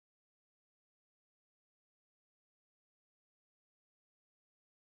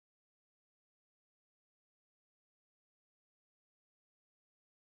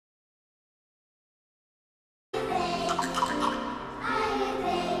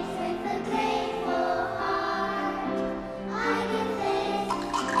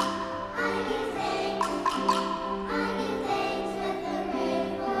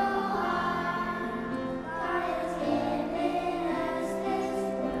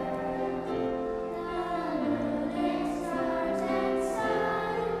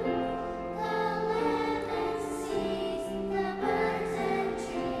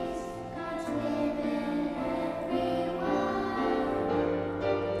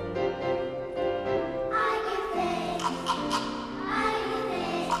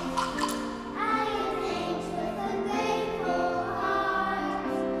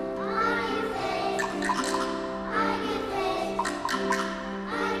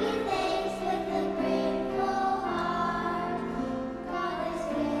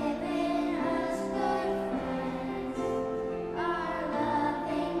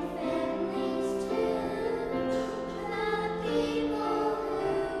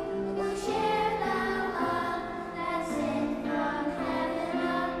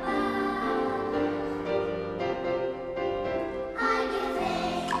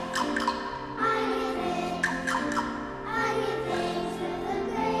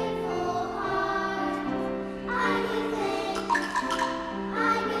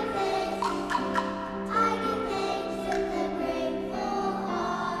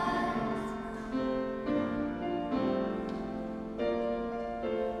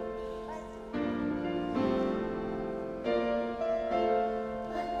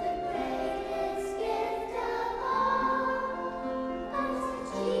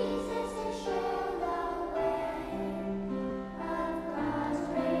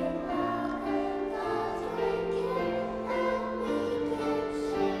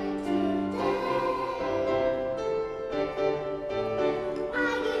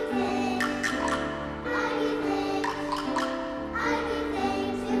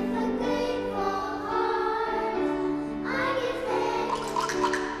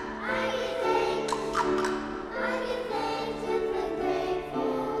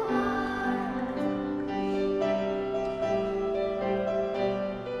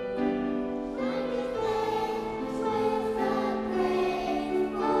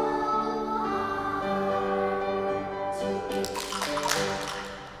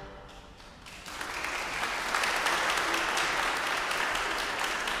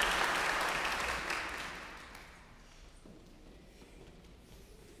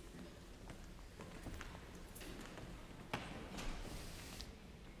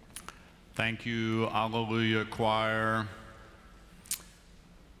Thank you, Alleluia Choir.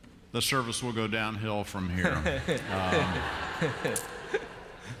 The service will go downhill from here.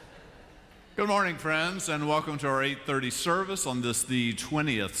 Good morning, friends, and welcome to our 8:30 service on this, the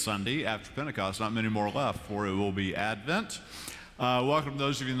 20th Sunday after Pentecost. Not many more left, for it will be Advent. Welcome to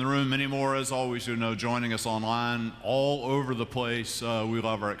those of you in the room. Many more, as always, you know, joining us online all over the place. We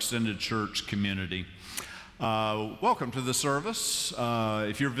love our extended church community. Welcome to the service.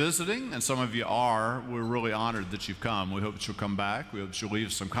 If you're visiting, and some of you are, we're really honored that you've come. We hope that you'll come back. We hope that you'll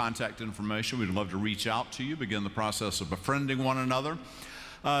leave some contact information. We'd love to reach out to you, begin the process of befriending one another.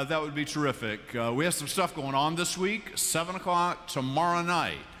 That would be terrific. We have some stuff going on this week. 7 o'clock tomorrow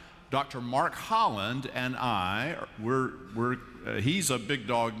night. Dr. Mark Holland and I, he's a big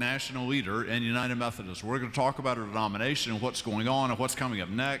dog national leader in United Methodist. We're going to talk about our denomination and what's going on and what's coming up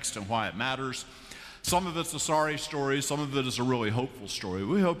next and why it matters. Some of it's a sorry story, some of it is a really hopeful story.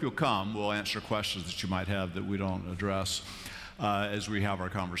 We hope you'll come. We'll answer questions that you might have that we don't address as we have our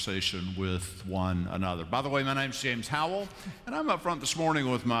conversation with one another. By the way, my name's James Howell, and I'm up front this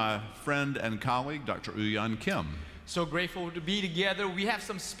morning with my friend and colleague, Dr. Uyan Kim. So grateful to be together. We have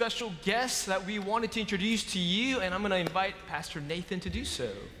some special guests that we wanted to introduce to you, and I'm going to invite Pastor Nathan to do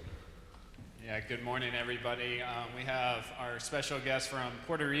so. Yeah, good morning, everybody. We have our special guest from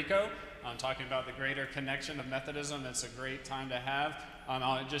Puerto Rico talking about the greater connection of Methodism. It's a great time to have.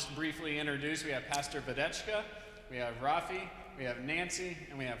 I'll just briefly introduce. We have Pastor Badechka, we have Rafi, we have Nancy,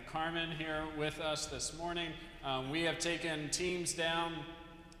 and we have Carmen here with us this morning. We have taken teams down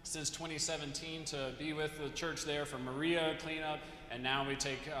since 2017 to be with the church there for Maria cleanup, and now we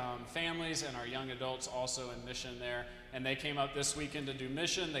take families and our young adults also in mission there. And they came up this weekend to do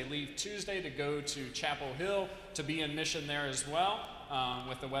mission. They leave Tuesday to go to Chapel Hill to be in mission there as well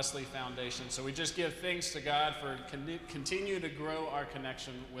with the Wesley Foundation. So we just give thanks to God for continue to grow our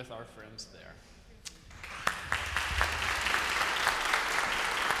connection with our friends there.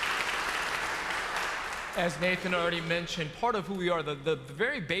 As Nathan already mentioned, part of who we are, the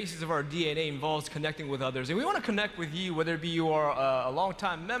very basis of our DNA involves connecting with others. And we want to connect with you, whether it be you are a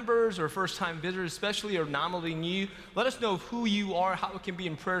long-time members or first-time visitors, especially, or nominally new. Let us know who you are, how it can be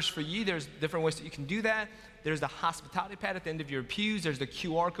in prayers for you. There's different ways that you can do that. There's the hospitality pad at the end of your pews. There's the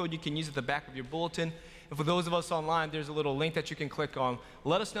QR code you can use at the back of your bulletin. And for those of us online, there's a little link that you can click on.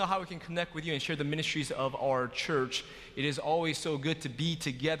 Let us know how we can connect with you and share the ministries of our church. It is always so good to be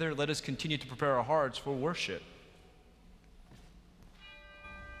together. Let us continue to prepare our hearts for worship.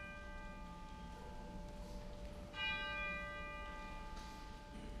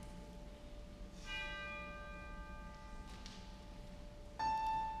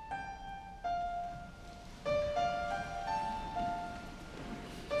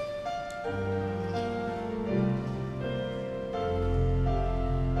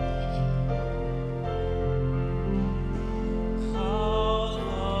 How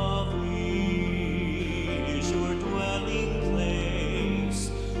lovely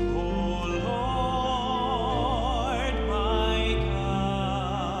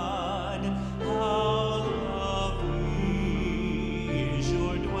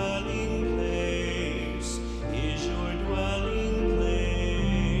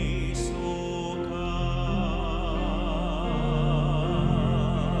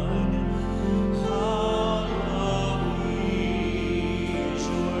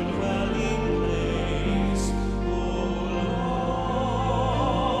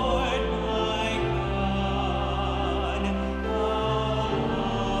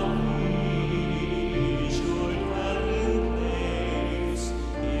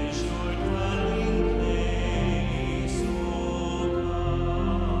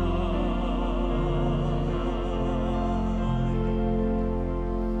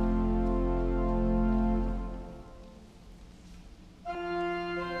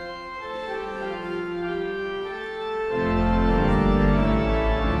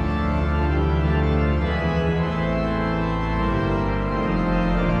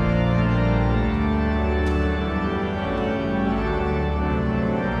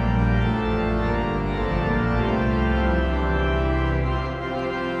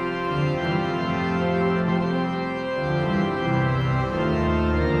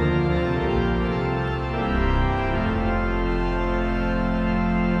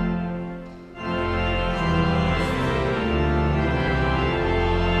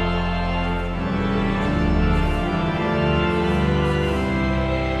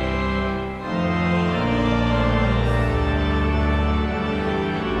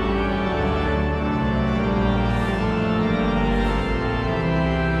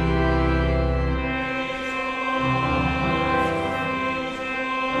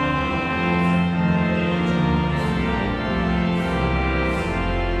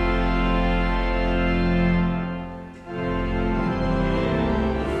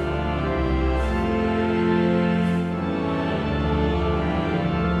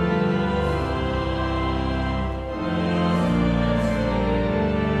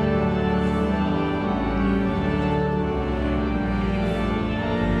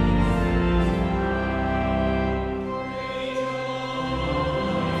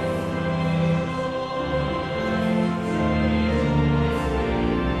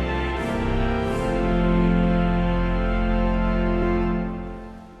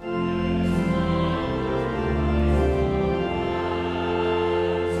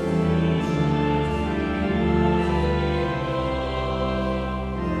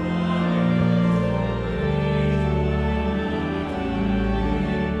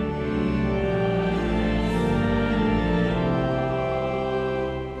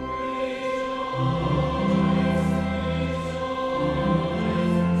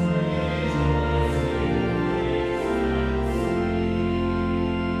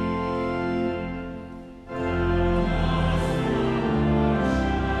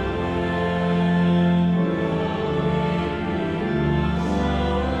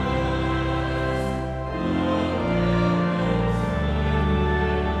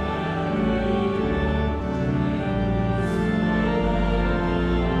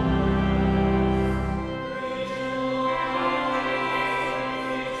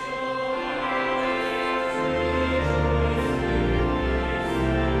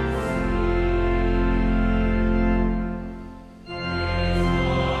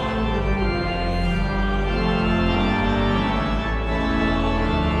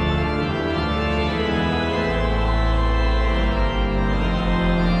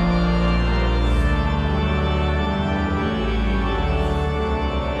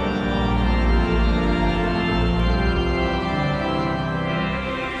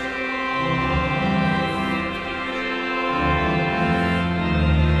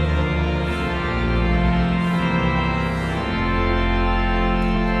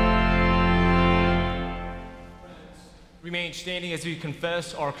remain standing as we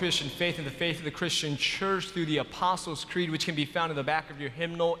confess our Christian faith and the faith of the Christian church through the Apostles' Creed, which can be found in the back of your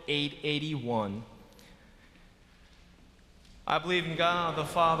hymnal 881. I believe in God, the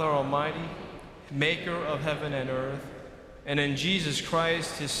Father Almighty, maker of heaven and earth, and in Jesus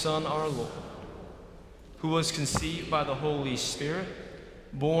Christ, his Son, our Lord, who was conceived by the Holy Spirit,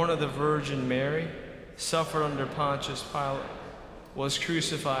 born of the Virgin Mary, suffered under Pontius Pilate, was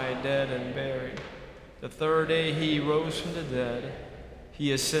crucified, dead, and buried. The third day he rose from the dead.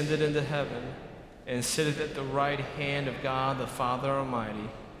 He ascended into heaven and sitteth at the right hand of God the Father Almighty.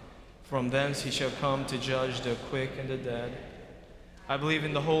 From thence he shall come to judge the quick and the dead. I believe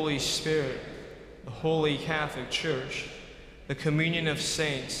in the Holy Spirit, the Holy Catholic Church, the communion of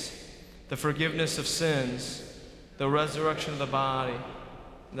saints, the forgiveness of sins, the resurrection of the body,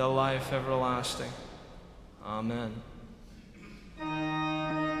 and the life everlasting. Amen.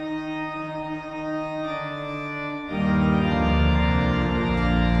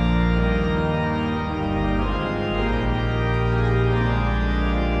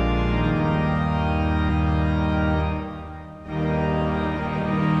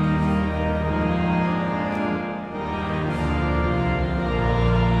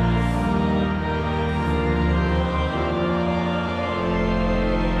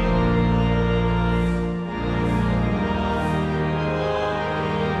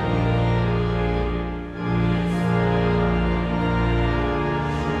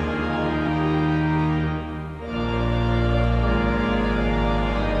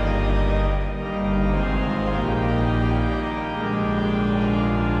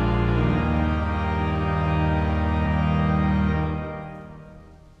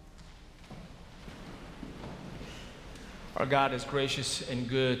 Our God is gracious and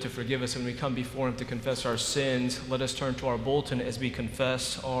good to forgive us when we come before him to confess our sins. Let us turn to our bulletin as we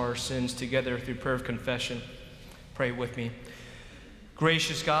confess our sins together through prayer of confession. Pray with me.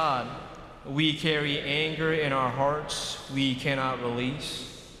 Gracious God, we carry anger in our hearts we cannot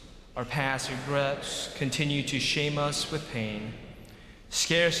release. Our past regrets continue to shame us with pain.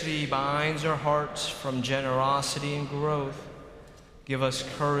 Scarcity binds our hearts from generosity and growth. Give us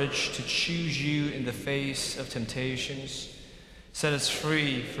courage to choose you in the face of temptations. Set us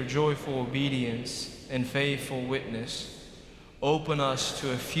free for joyful obedience and faithful witness. Open us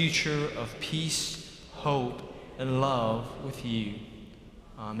to a future of peace, hope, and love with you.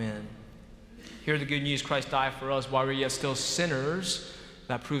 Amen. Hear the good news: Christ died for us while we were yet still sinners.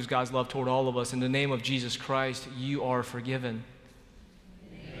 That proves God's love toward all of us. In the name of Jesus Christ, you are forgiven.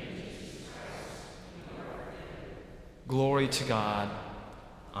 Glory to God.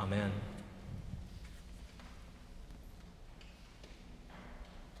 Amen.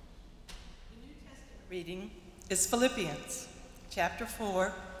 The New Testament reading is Philippians chapter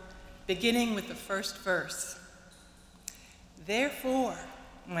 4, beginning with the first verse. Therefore,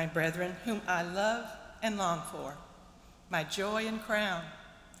 my brethren, whom I love and long for, my joy and crown,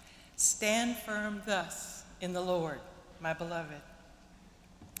 stand firm thus in the Lord, my beloved.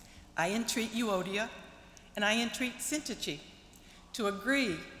 I entreat Euodia, and I entreat Syntyche to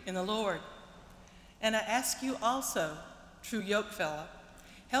agree in the Lord. And I ask you also, true yokefellow,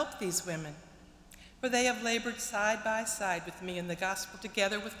 help these women, for they have labored side by side with me in the gospel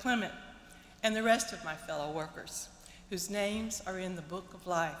together with Clement and the rest of my fellow workers, whose names are in the book of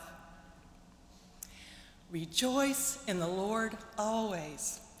life. Rejoice in the Lord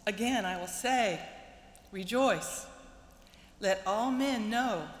always. Again, I will say, rejoice. Let all men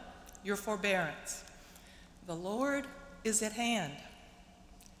know your forbearance. The Lord is at hand.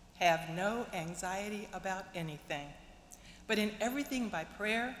 Have no anxiety about anything, but in everything by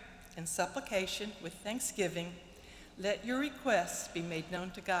prayer and supplication with thanksgiving, let your requests be made known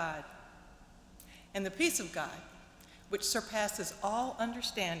to God. And the peace of God, which surpasses all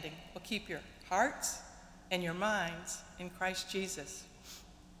understanding, will keep your hearts and your minds in Christ Jesus.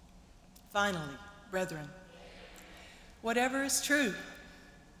 Finally, brethren, whatever is true,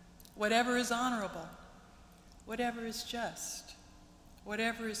 whatever is honorable, whatever is just,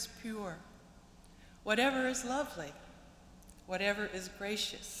 whatever is pure, whatever is lovely, whatever is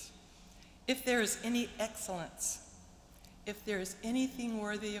gracious, if there is any excellence, if there is anything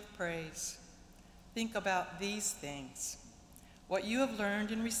worthy of praise, think about these things. What you have learned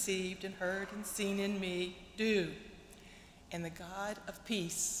and received and heard and seen in me, do, and the God of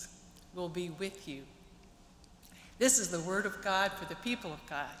peace will be with you. This is the word of God for the people of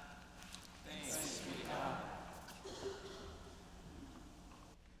God. Thanks be to God.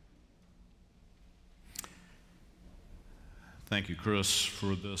 Thank you, Chris,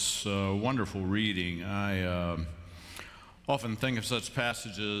 for this wonderful reading. I often think of such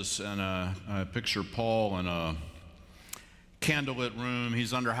passages and I picture Paul candlelit room.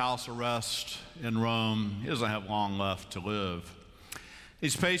 He's under house arrest in Rome. He doesn't have long left to live.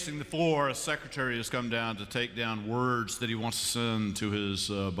 He's pacing the floor. A secretary has come down to take down words that he wants to send to his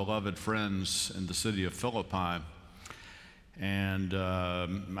beloved friends in the city of Philippi. And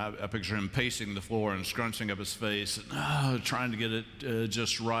I picture him pacing the floor and scrunching up his face, and, trying to get it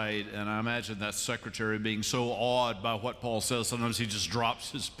just right. And I imagine that secretary being so awed by what Paul says, sometimes he just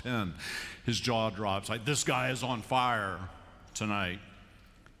drops his pen. His jaw drops, like, this guy is on fire tonight.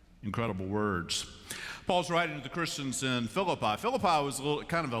 Incredible words. Paul's writing to the Christians in Philippi. Philippi was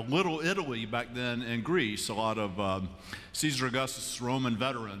kind of a little Italy back then in Greece. A lot of Caesar Augustus' Roman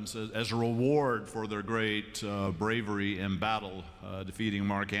veterans, as a reward for their great bravery in battle, defeating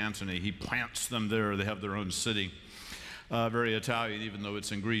Mark Antony. He plants them there. They have their own city. Very Italian, even though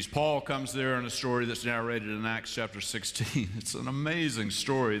it's in Greece. Paul comes there in a story that's narrated in Acts chapter 16. It's an amazing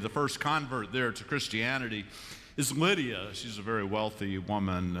story. The first convert there to Christianity is Lydia. She's a very wealthy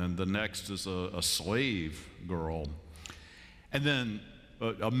woman, and the next is a slave girl. And then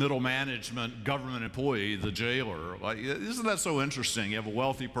a middle management government employee, the jailer. Like, isn't that so interesting? You have a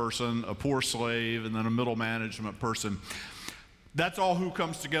wealthy person, a poor slave, and then a middle management person. That's all who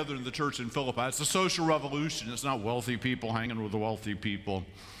comes together in the church in Philippi. It's a social revolution. It's not wealthy people hanging with the wealthy people.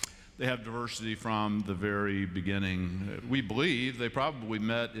 They have diversity from the very beginning. We believe they probably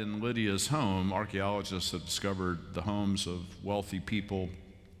met in Lydia's home. Archaeologists have discovered the homes of wealthy people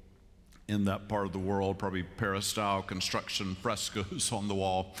in that part of the world, probably Paris-style construction frescoes on the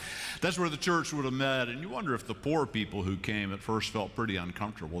wall. That's where the church would have met. And you wonder if the poor people who came at first felt pretty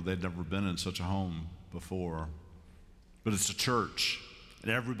uncomfortable. They'd never been in such a home before. But it's a church,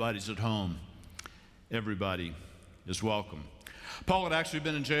 and everybody's at home. Everybody is welcome. Paul had actually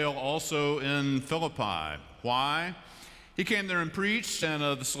been in jail also in Philippi. Why? He came there and preached, and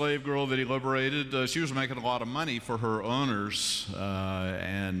the slave girl that he liberated, she was making a lot of money for her owners,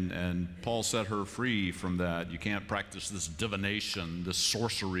 and Paul set her free from that. You can't practice this divination, this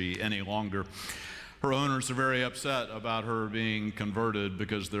sorcery any longer. Her owners are very upset about her being converted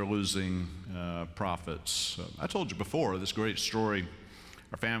because they're losing profits. I told you before this great story.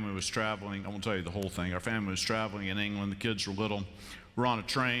 Our family was traveling. I won't tell you the whole thing. Our family was traveling in England. The kids were little. We're on a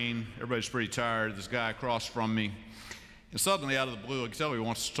train. Everybody's pretty tired. This guy across from me, and suddenly out of the blue, I can tell he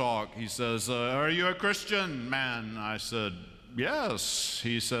wants to talk. He says, "Are you a Christian man?" I said, "Yes."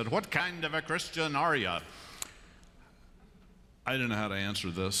 He said, "What kind of a Christian are you?" I didn't know how to answer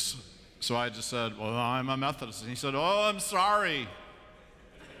this. So I just said, "Well, I'm a Methodist." And he said, "Oh, I'm sorry."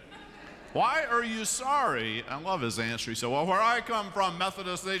 "Why are you sorry?" I love his answer. He said, "Well, where I come from,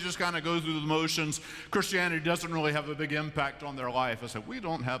 Methodists, they just kind of go through the motions. Christianity doesn't really have a big impact on their life." I said, "We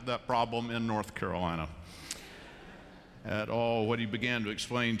don't have that problem in North Carolina at all." What he began to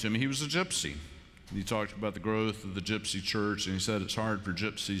explain to me, he was a gypsy. He talked about the growth of the gypsy church, and he said it's hard for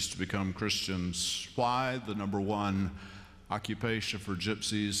gypsies to become Christians. Why? The number one occupation for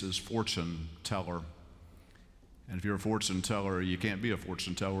gypsies is fortune teller. And if you're a fortune teller, you can't be a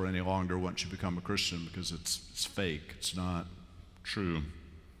fortune teller any longer once you become a Christian, because it's fake. It's not true.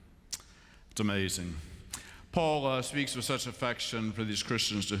 It's amazing. Paul speaks with such affection for these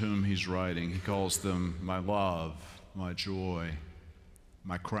Christians to whom he's writing. He calls them my love, my joy,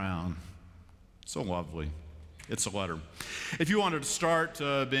 my crown. So lovely. It's a letter. If you wanted to start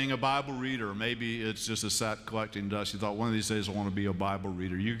being a Bible reader, maybe it's just a sat collecting dust. You thought one of these days I want to be a Bible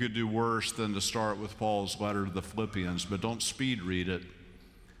reader. You could do worse than to start with Paul's letter to the Philippians, but don't speed read it.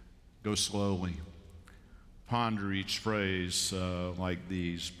 Go slowly. Ponder each phrase like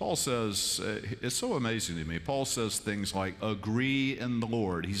these. Paul says, it's so amazing to me. Paul says things like, agree in the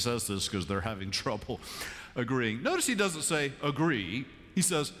Lord. He says this because they're having trouble agreeing. Notice he doesn't say agree. He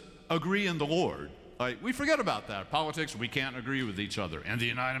says, agree in the Lord. Like, we forget about that. Politics, we can't agree with each other. And the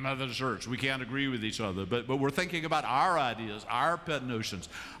United Methodist Church, we can't agree with each other. But we're thinking about our ideas, our pet notions,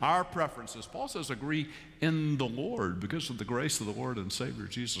 our preferences. Paul says agree in the Lord. Because of the grace of the Lord and Savior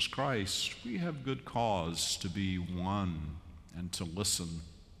Jesus Christ, we have good cause to be one and to listen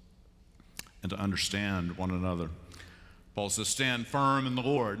and to understand one another. Paul says stand firm in the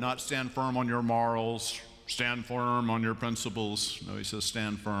Lord, not stand firm on your morals, stand firm on your principles. No, he says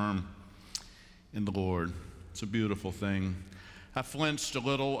stand firm in the Lord. It's a beautiful thing. I flinched a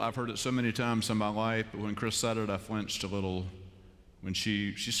little. I've heard it so many times in my life, but when Chris said it, I flinched a little when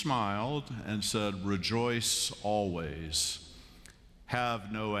she smiled and said, rejoice always.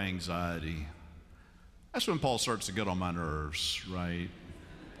 Have no anxiety. That's when Paul starts to get on my nerves, right?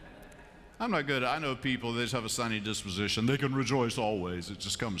 I'm not good. I know people, they just have a sunny disposition. They can rejoice always. It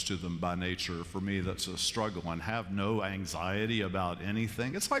just comes to them by nature. For me, that's a struggle. And have no anxiety about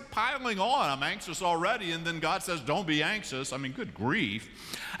anything. It's like piling on. I'm anxious already, and then God says, don't be anxious. I mean, good grief.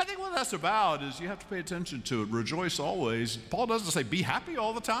 I think what that's about is you have to pay attention to it. Rejoice always. Paul doesn't say be happy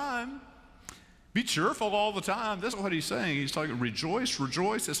all the time. Be cheerful all the time. That's what he's saying. He's talking rejoice,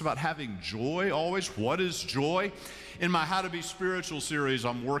 rejoice. It's about having joy always. What is joy? In my How to Be Spiritual series,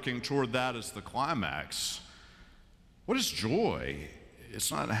 I'm working toward that as the climax. What is joy?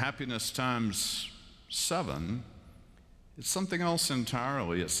 It's not happiness times 7. It's something else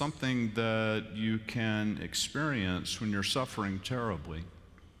entirely. It's something that you can experience when you're suffering terribly,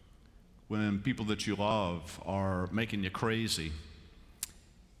 when people that you love are making you crazy.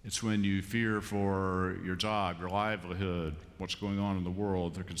 It's when you fear for your job, your livelihood, what's going on in the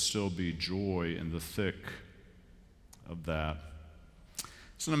world. There can still be joy in the thick of that.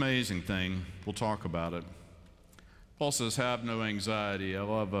 It's an amazing thing. We'll talk about it. Paul says, have no anxiety. I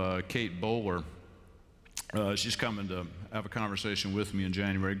love Kate Bowler. She's coming to have a conversation with me in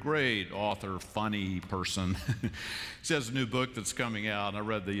January. Great author, funny person. She has a new book that's coming out, and I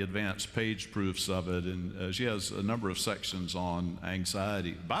read the advanced page proofs of it, and she has a number of sections on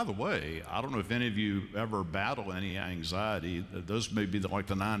anxiety. By the way, I don't know if any of you ever battle any anxiety. Those may be like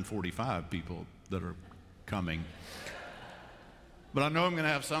the 945 people that are coming. But I know I'm going to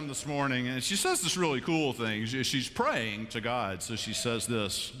have some this morning. And she says this really cool thing. She's praying to God. So she says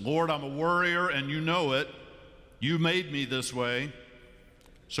this, Lord, I'm a worrier and you know it. You made me this way.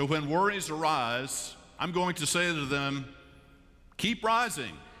 So when worries arise, I'm going to say to them, keep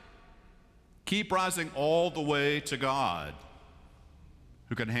rising. Keep rising all the way to God,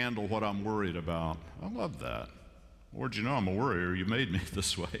 who can handle what I'm worried about. I love that. Lord, you know I'm a worrier. You made me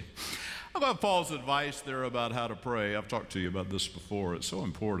this way. I love Paul's advice there about how to pray. I've talked to you about this before. It's so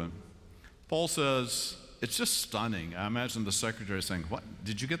important. Paul says, it's just stunning. I imagine the secretary saying, what?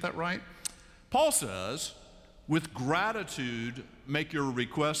 Did you get that right? Paul says, with gratitude, make your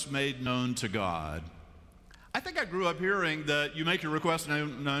requests made known to God. I think I grew up hearing that you make your request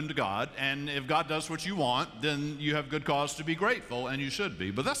known to God, and if God does what you want, then you have good cause to be grateful, and you should be.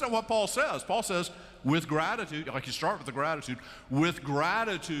 But that's not what Paul says. Paul says, with gratitude, like you start with the gratitude, with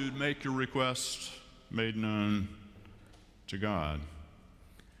gratitude make your request made known to God.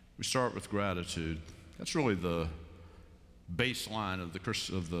 We start with gratitude. That's really the baseline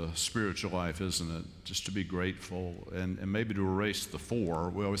of the spiritual life, isn't it? Just to be grateful and maybe to erase the for.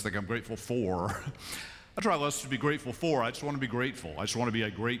 We always think I'm grateful for. I try less to be grateful for. I just want to be grateful. I just want to be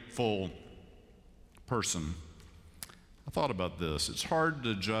a grateful person. I thought about this. It's hard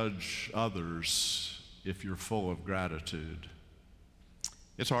to judge others if you're full of gratitude.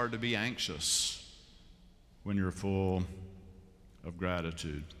 It's hard to be anxious when you're full of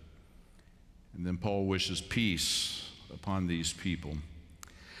gratitude. And then Paul wishes peace upon these people.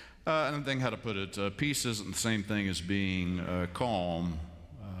 I don't think how to put it. Peace isn't the same thing as being calm.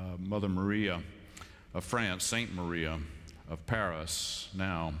 Mother Maria of France, Saint Maria of Paris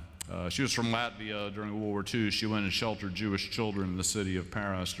now. She was from Latvia during World War II. She went and sheltered Jewish children in the city of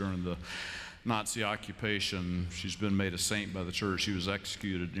Paris during the Nazi occupation. She's been made a saint by the church. She was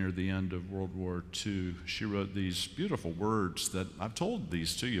executed near the end of World War II. She wrote these beautiful words that I've told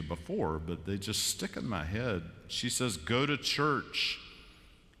these to you before, but they just stick in my head. She says, go to church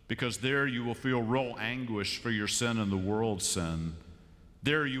because there you will feel real anguish for your sin and the world's sin.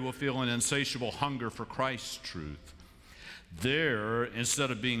 There you will feel an insatiable hunger for Christ's truth. There,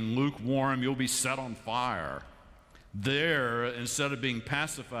 instead of being lukewarm, you'll be set on fire. There, instead of being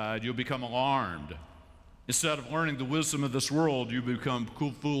pacified, you'll become alarmed. Instead of learning the wisdom of this world, you become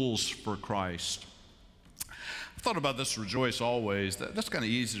cool fools for Christ. I thought about this rejoice always. That's kind of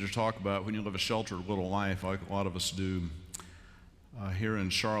easy to talk about when you live a sheltered little life like a lot of us do here in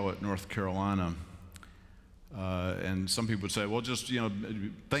Charlotte, North Carolina. And some people would say, well, just,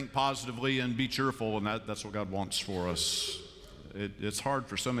 think positively and be cheerful, and that's what God wants for us. It's hard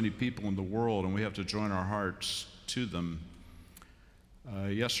for so many people in the world, and we have to join our hearts to them.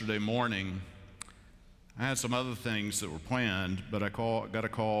 Yesterday morning, I had some other things that were planned, but I got a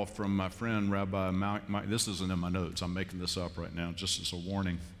call from my friend, Rabbi Mike. This isn't in my notes. I'm making this up right now, just as a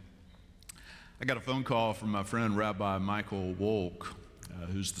warning. I got a phone call from my friend, Rabbi Michael Wolk,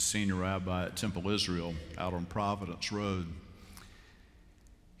 who's the senior rabbi at Temple Israel out on Providence Road.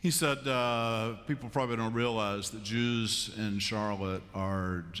 He said, people probably don't realize that Jews in Charlotte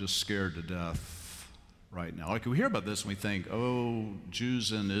are just scared to death right now. Like we hear about this and we think, oh,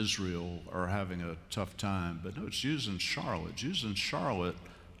 Jews in Israel are having a tough time. But no, it's Jews in Charlotte. Jews in Charlotte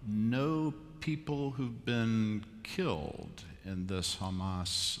know people who've been killed in this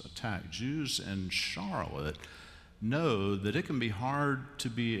Hamas attack. Jews in Charlotte know that it can be hard to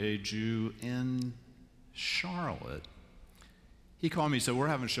be a Jew in Charlotte. He called me and said, we're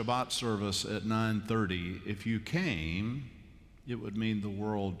having Shabbat service at 9:30. If you came, it would mean the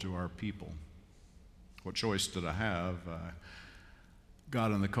world to our people. What choice did I have? I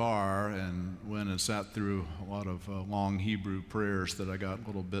got in the car and went and sat through a lot of long Hebrew prayers that I got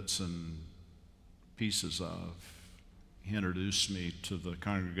little bits and pieces of. He introduced me to the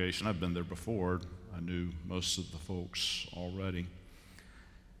congregation. I've been there before. I knew most of the folks already.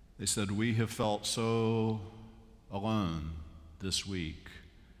 They said, we have felt so alone this week.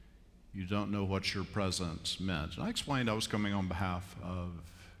 You don't know what your presence meant. And I explained I was coming on behalf of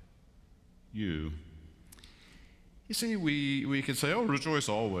you. You see, we can say, oh, rejoice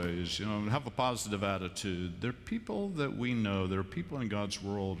always, have a positive attitude. There are people that we know, there are people in God's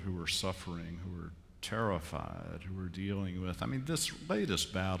world who are suffering, who are terrified, who are dealing with, this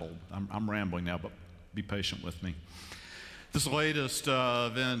latest battle, I'm rambling now, but be patient with me. This latest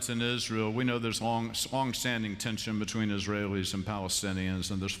event in Israel, we know there's long-standing tension between Israelis and Palestinians,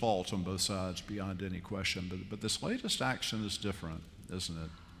 and there's fault on both sides beyond any question. But this latest action is different, isn't it?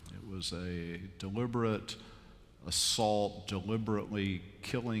 It was a deliberate assault, deliberately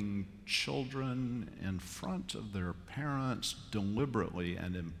killing children in front of their parents, deliberately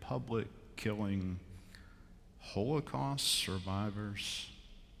and in public killing Holocaust survivors.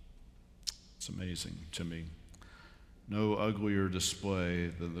 It's amazing to me. No uglier display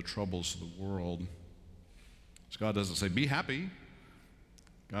than the troubles of the world. So God doesn't say, be happy.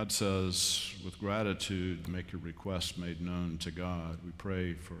 God says, with gratitude, make your request made known to God. We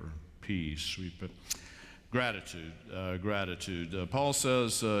pray for peace. We pray. Gratitude. Paul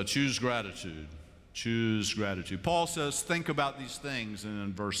says, choose gratitude. Choose gratitude. Paul says, think about these things. And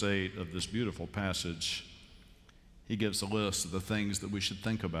in verse 8 of this beautiful passage, he gives a list of the things that we should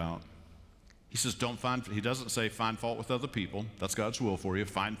think about. He says, he doesn't say find fault with other people. That's God's will for you.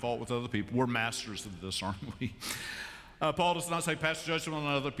 Find fault with other people. We're masters of this, aren't we? Paul does not say pass judgment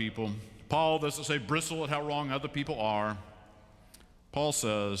on other people. Paul doesn't say bristle at how wrong other people are. Paul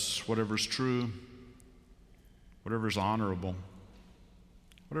says whatever's true, whatever's honorable,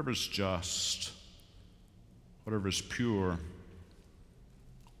 whatever's just, whatever's pure,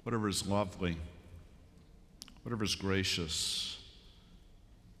 whatever's lovely, whatever's gracious.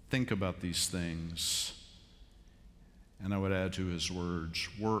 Think about these things. And I would add to his words,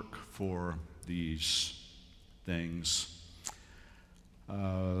 work for these things.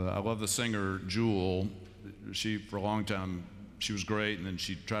 I love the singer Jewel. She, for a long time, she was great, and then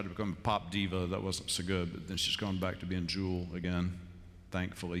she tried to become a pop diva. That wasn't so good, but then she's gone back to being Jewel again,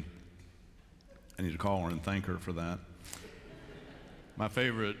 thankfully. I need to call her and thank her for that. My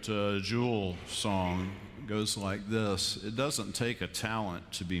favorite Jewel song goes like this. It doesn't take a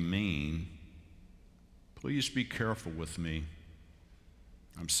talent to be mean. Please be careful with me.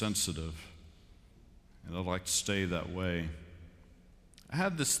 I'm sensitive, and I'd like to stay that way. I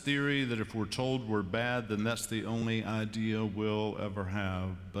have this theory that if we're told we're bad, then that's the only idea we'll ever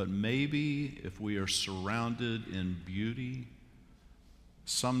have. But maybe if we are surrounded in beauty,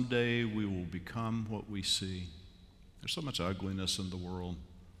 someday we will become what we see. There's so much ugliness in the world,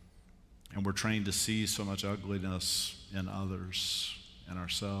 and we're trained to see so much ugliness in others and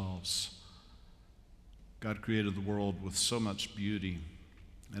ourselves. God created the world with so much beauty,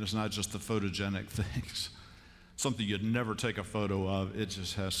 and it's not just the photogenic things, something you'd never take a photo of. It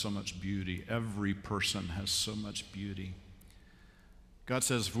just has so much beauty. Every person has so much beauty. God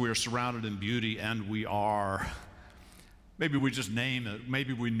says if we are surrounded in beauty, and we are, maybe we just name it,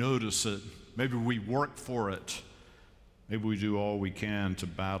 maybe we notice it, maybe we work for it. Maybe we do all we can to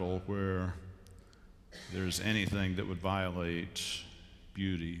battle where there's anything that would violate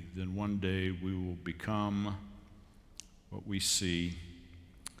beauty. Then one day we will become what we see.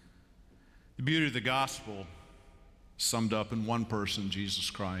 The beauty of the gospel summed up in one person, Jesus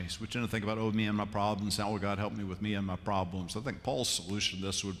Christ. We tend to think about, me and my problems. How will God help me with me and my problems? I think Paul's solution to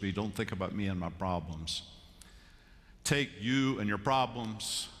this would be, don't think about me and my problems. Take you and your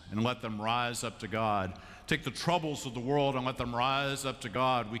problems and let them rise up to God. Take the troubles of the world and let them rise up to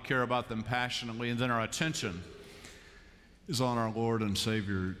God. We care about them passionately, and then our attention is on our Lord and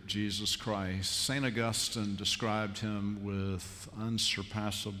Savior, Jesus Christ. St. Augustine described him with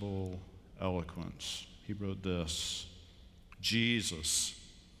unsurpassable eloquence. He wrote this: Jesus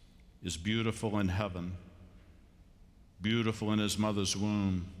is beautiful in heaven, beautiful in his mother's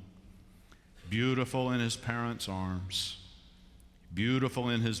womb, beautiful in his parents' arms, beautiful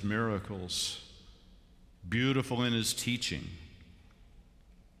in his miracles, beautiful in his teaching,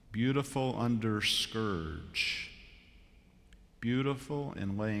 beautiful under scourge, beautiful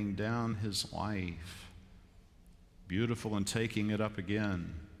in laying down his life, beautiful in taking it up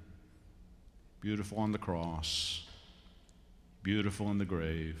again, beautiful on the cross, beautiful in the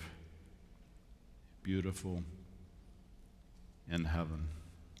grave, beautiful in heaven.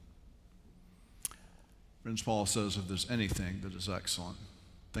 Friends, Paul says if there's anything that is excellent,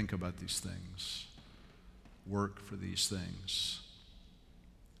 think about these things. Work for these things.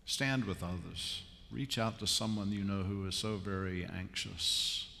 Stand with others. Reach out to someone you know who is so very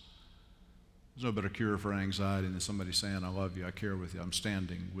anxious. There's no better cure for anxiety than somebody saying, I love you, I care with you, I'm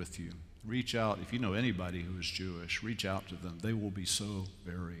standing with you. Reach out. If you know anybody who is Jewish, reach out to them. They will be so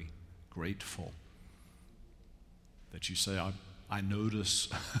very grateful that you say, I notice,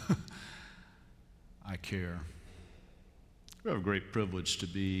 I care. We have a great privilege to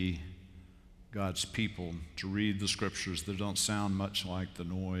be God's people, to read the scriptures that don't sound much like the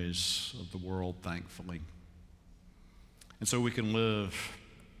noise of the world, thankfully. And so we can live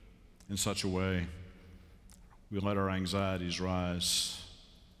in such a way. We let our anxieties rise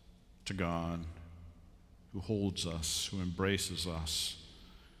to God, who holds us, who embraces us,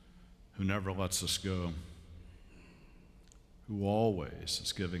 who never lets us go, who always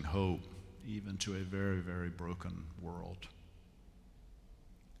is giving hope even to a very, very broken world.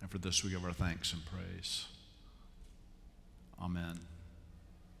 And for this we give our thanks and praise. Amen.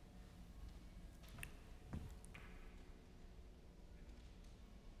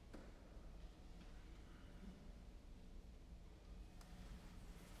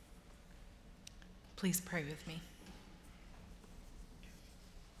 Please pray with me.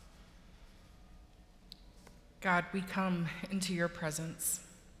 God, we come into your presence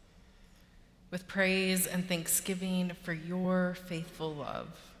with praise and thanksgiving for your faithful love.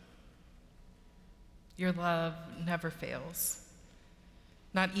 Your love never fails.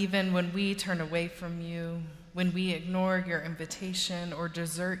 Not even when we turn away from you, when we ignore your invitation or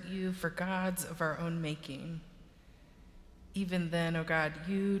desert you for gods of our own making. Even then, O God,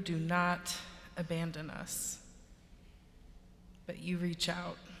 you do not abandon us, but you reach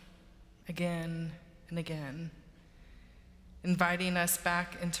out again and again, inviting us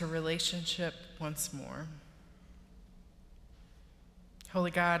back into relationship once more.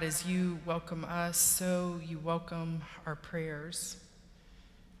 Holy God, as you welcome us, so you welcome our prayers.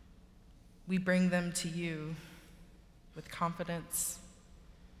 We bring them to you with confidence,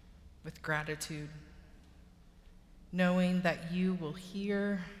 with gratitude, knowing that you will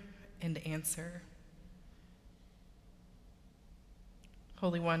hear and answer.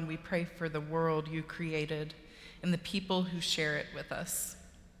 Holy One, we pray for the world you created and the people who share it with us.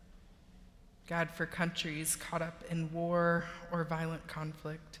 God, for countries caught up in war or violent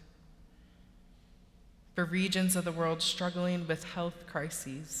conflict, for regions of the world struggling with health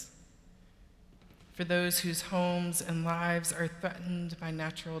crises, for those whose homes and lives are threatened by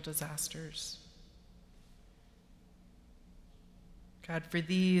natural disasters. God, for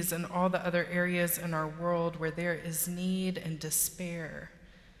these and all the other areas in our world where there is need and despair,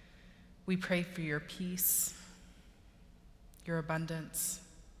 we pray for your peace, your abundance,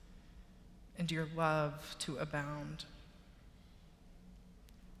 and your love to abound.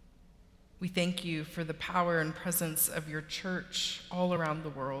 We thank you for the power and presence of your church all around the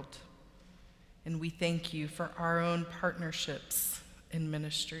world, and we thank you for our own partnerships in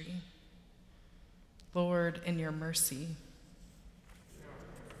ministry. Lord, in your mercy,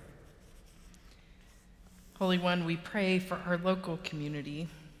 Holy One, we pray for our local community,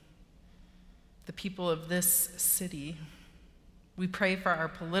 the people of this city. We pray for our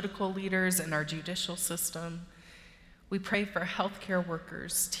political leaders and our judicial system. We pray for healthcare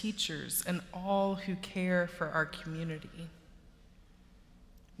workers, teachers, and all who care for our community.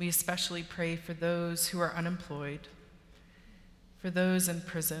 We especially pray for those who are unemployed, for those in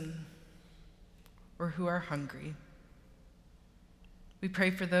prison, or who are hungry. We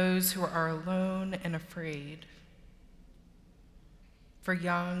pray for those who are alone and afraid, for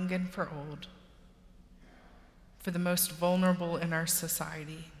young and for old, for the most vulnerable in our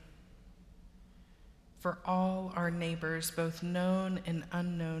society, for all our neighbors, both known and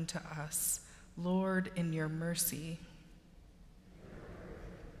unknown to us. Lord, in your mercy.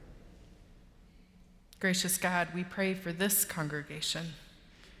 Gracious God, we pray for this congregation,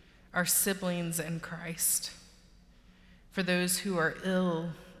 our siblings in Christ, for those who are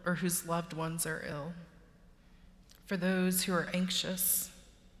ill or whose loved ones are ill, for those who are anxious,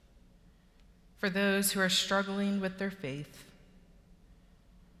 for those who are struggling with their faith,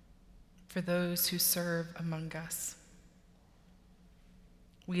 for those who serve among us.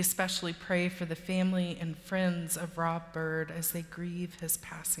 We especially pray for the family and friends of Rob Bird as they grieve his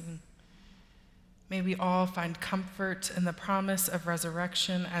passing. May we all find comfort in the promise of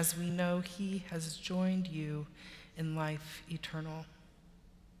resurrection as we know he has joined you in life eternal.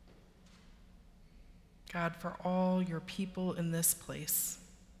 God, for all your people in this place,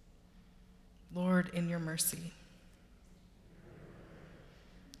 Lord, in your mercy,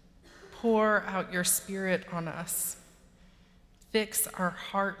 pour out your Spirit on us. Fix our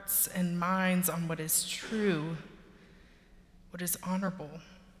hearts and minds on what is true, what is honorable,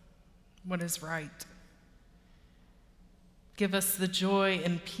 what is right. Give us the joy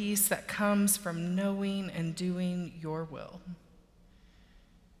and peace that comes from knowing and doing your will.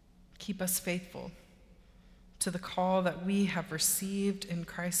 Keep us faithful to the call that we have received in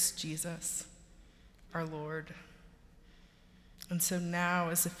Christ Jesus, our Lord. And so now,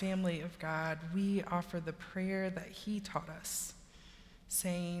 as a family of God, we offer the prayer that he taught us,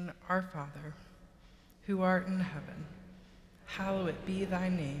 saying, Our Father, who art in heaven, hallowed be thy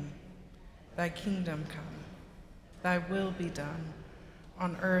name. Thy kingdom come, thy will be done,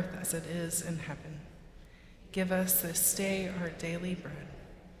 on earth as it is in heaven. Give us this day our daily bread,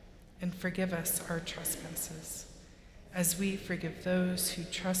 and forgive us our trespasses, as we forgive those who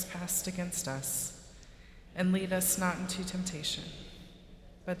trespass against us. And lead us not into temptation,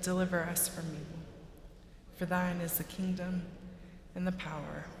 but deliver us from evil. For thine is the kingdom, and the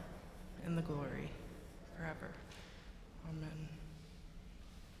power, and the glory, forever. Amen.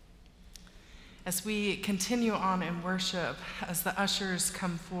 As we continue on in worship, as the ushers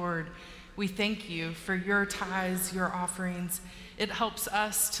come forward, we thank you for your tithes, your offerings. It helps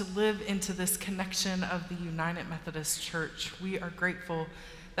us to live into this connection of the United Methodist Church. We are grateful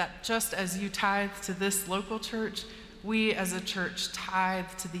that just as you tithe to this local church, we as a church tithe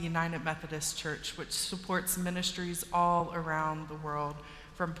to the United Methodist Church, which supports ministries all around the world,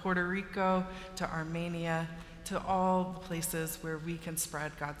 from Puerto Rico to Armenia, to all the places where we can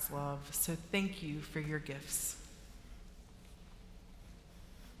spread God's love. So thank you for your gifts.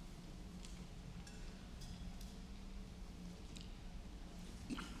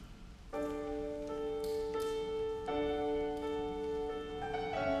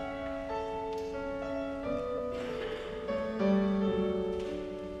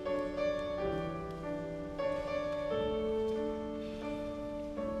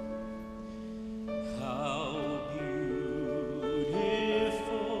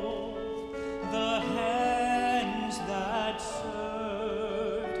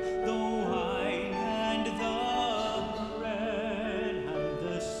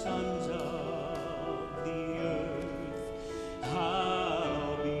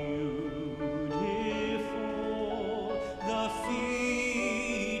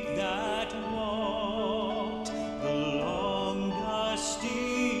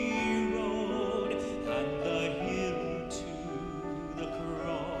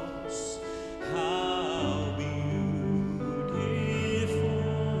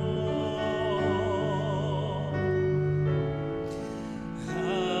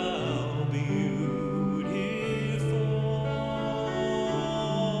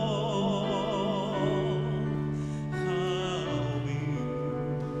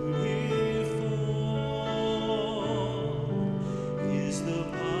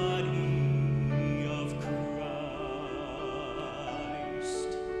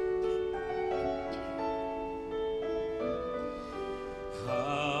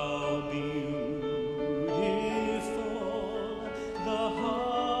 How beautiful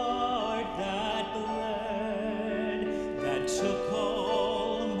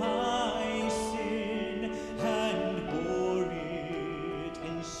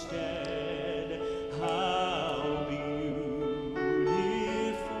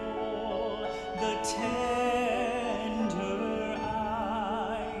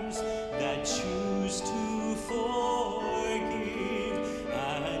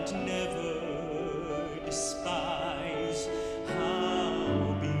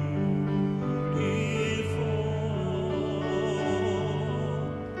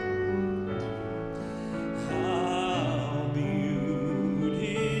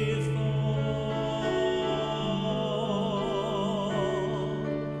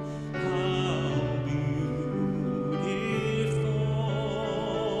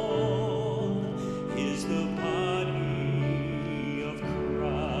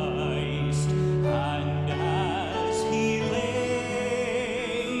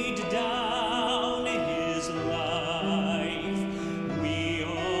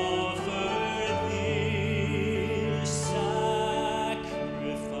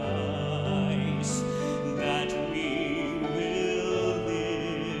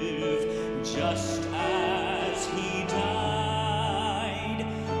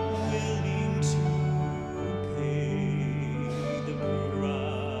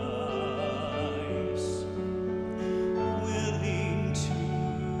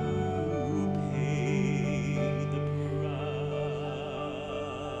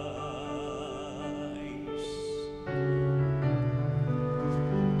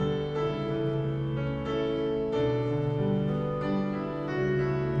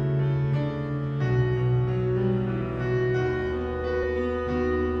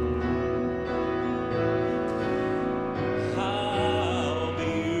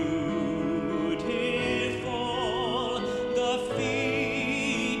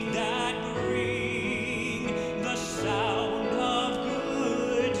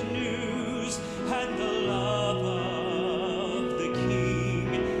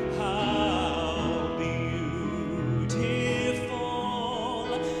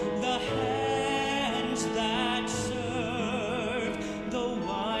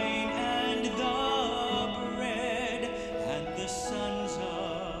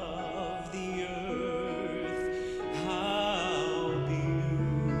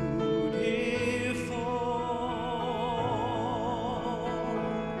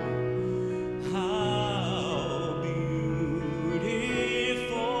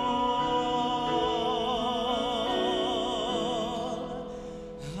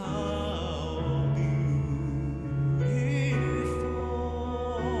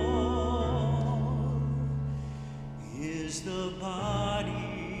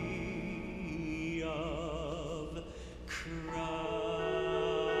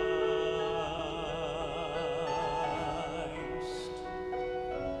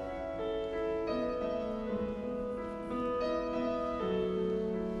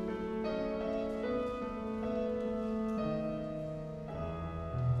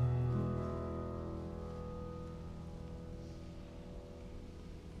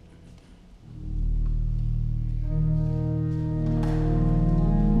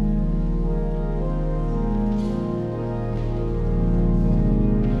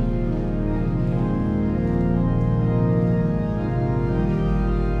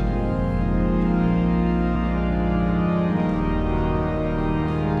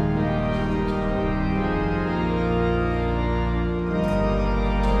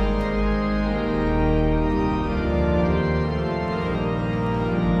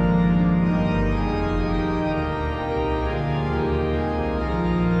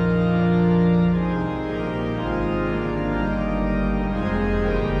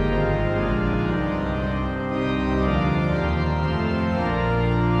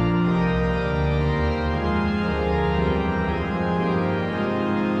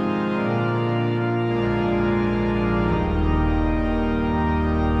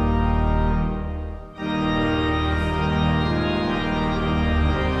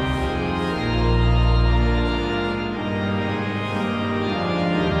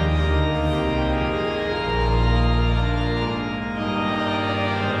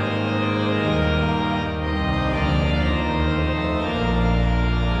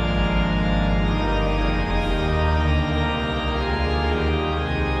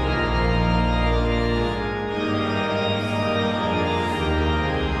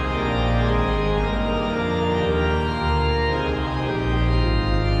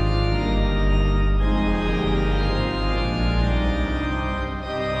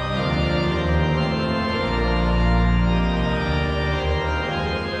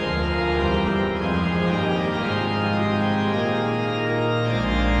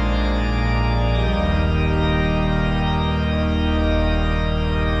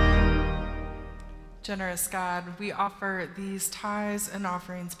Generous God, we offer these tithes and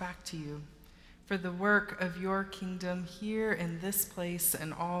offerings back to you for the work of your kingdom here in this place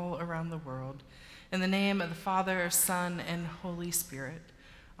and all around the world. In the name of the Father, Son, and Holy Spirit.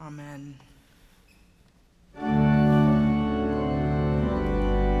 Amen.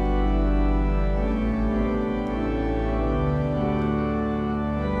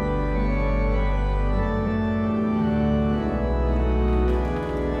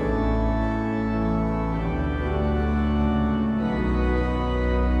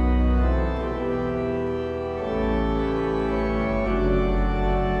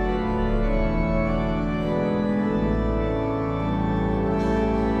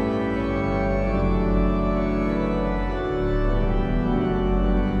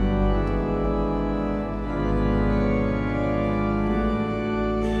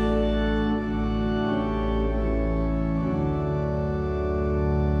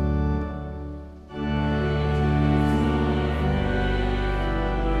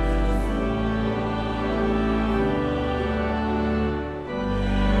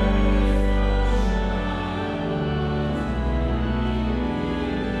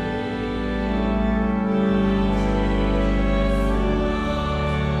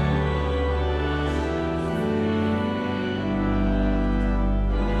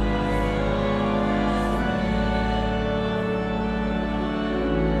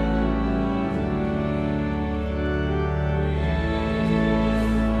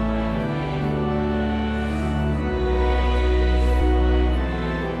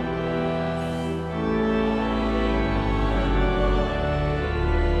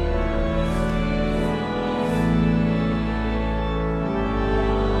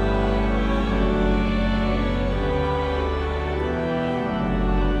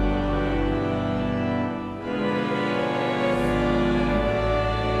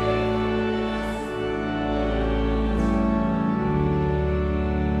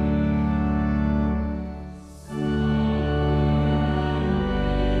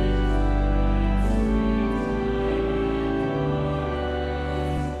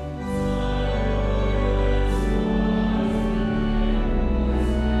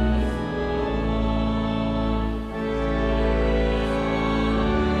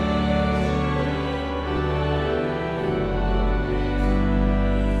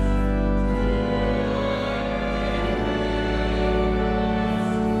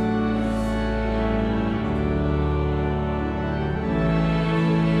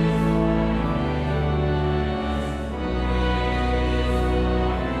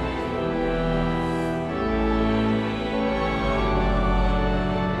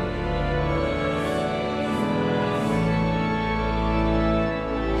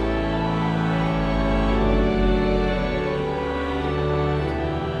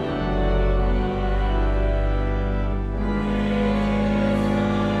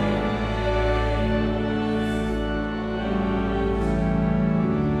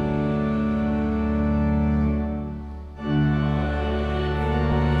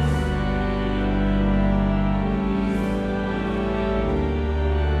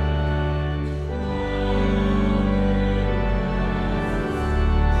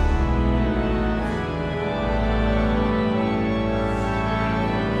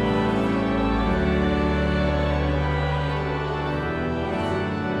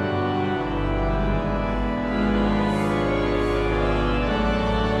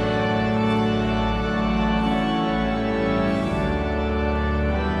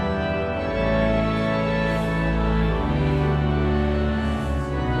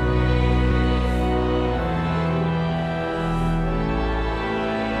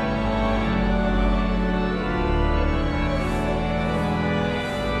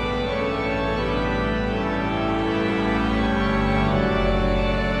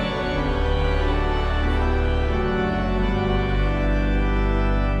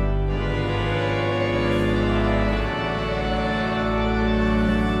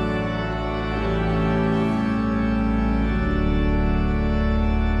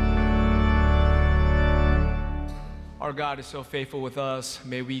 Our God is so faithful with us.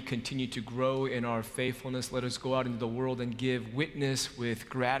 May we continue to grow in our faithfulness. Let us go out into the world and give witness with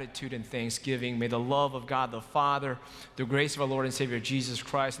gratitude and thanksgiving. May the love of God the Father, the grace of our Lord and Savior Jesus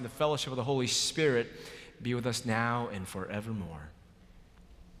Christ, and the fellowship of the Holy Spirit be with us now and forevermore.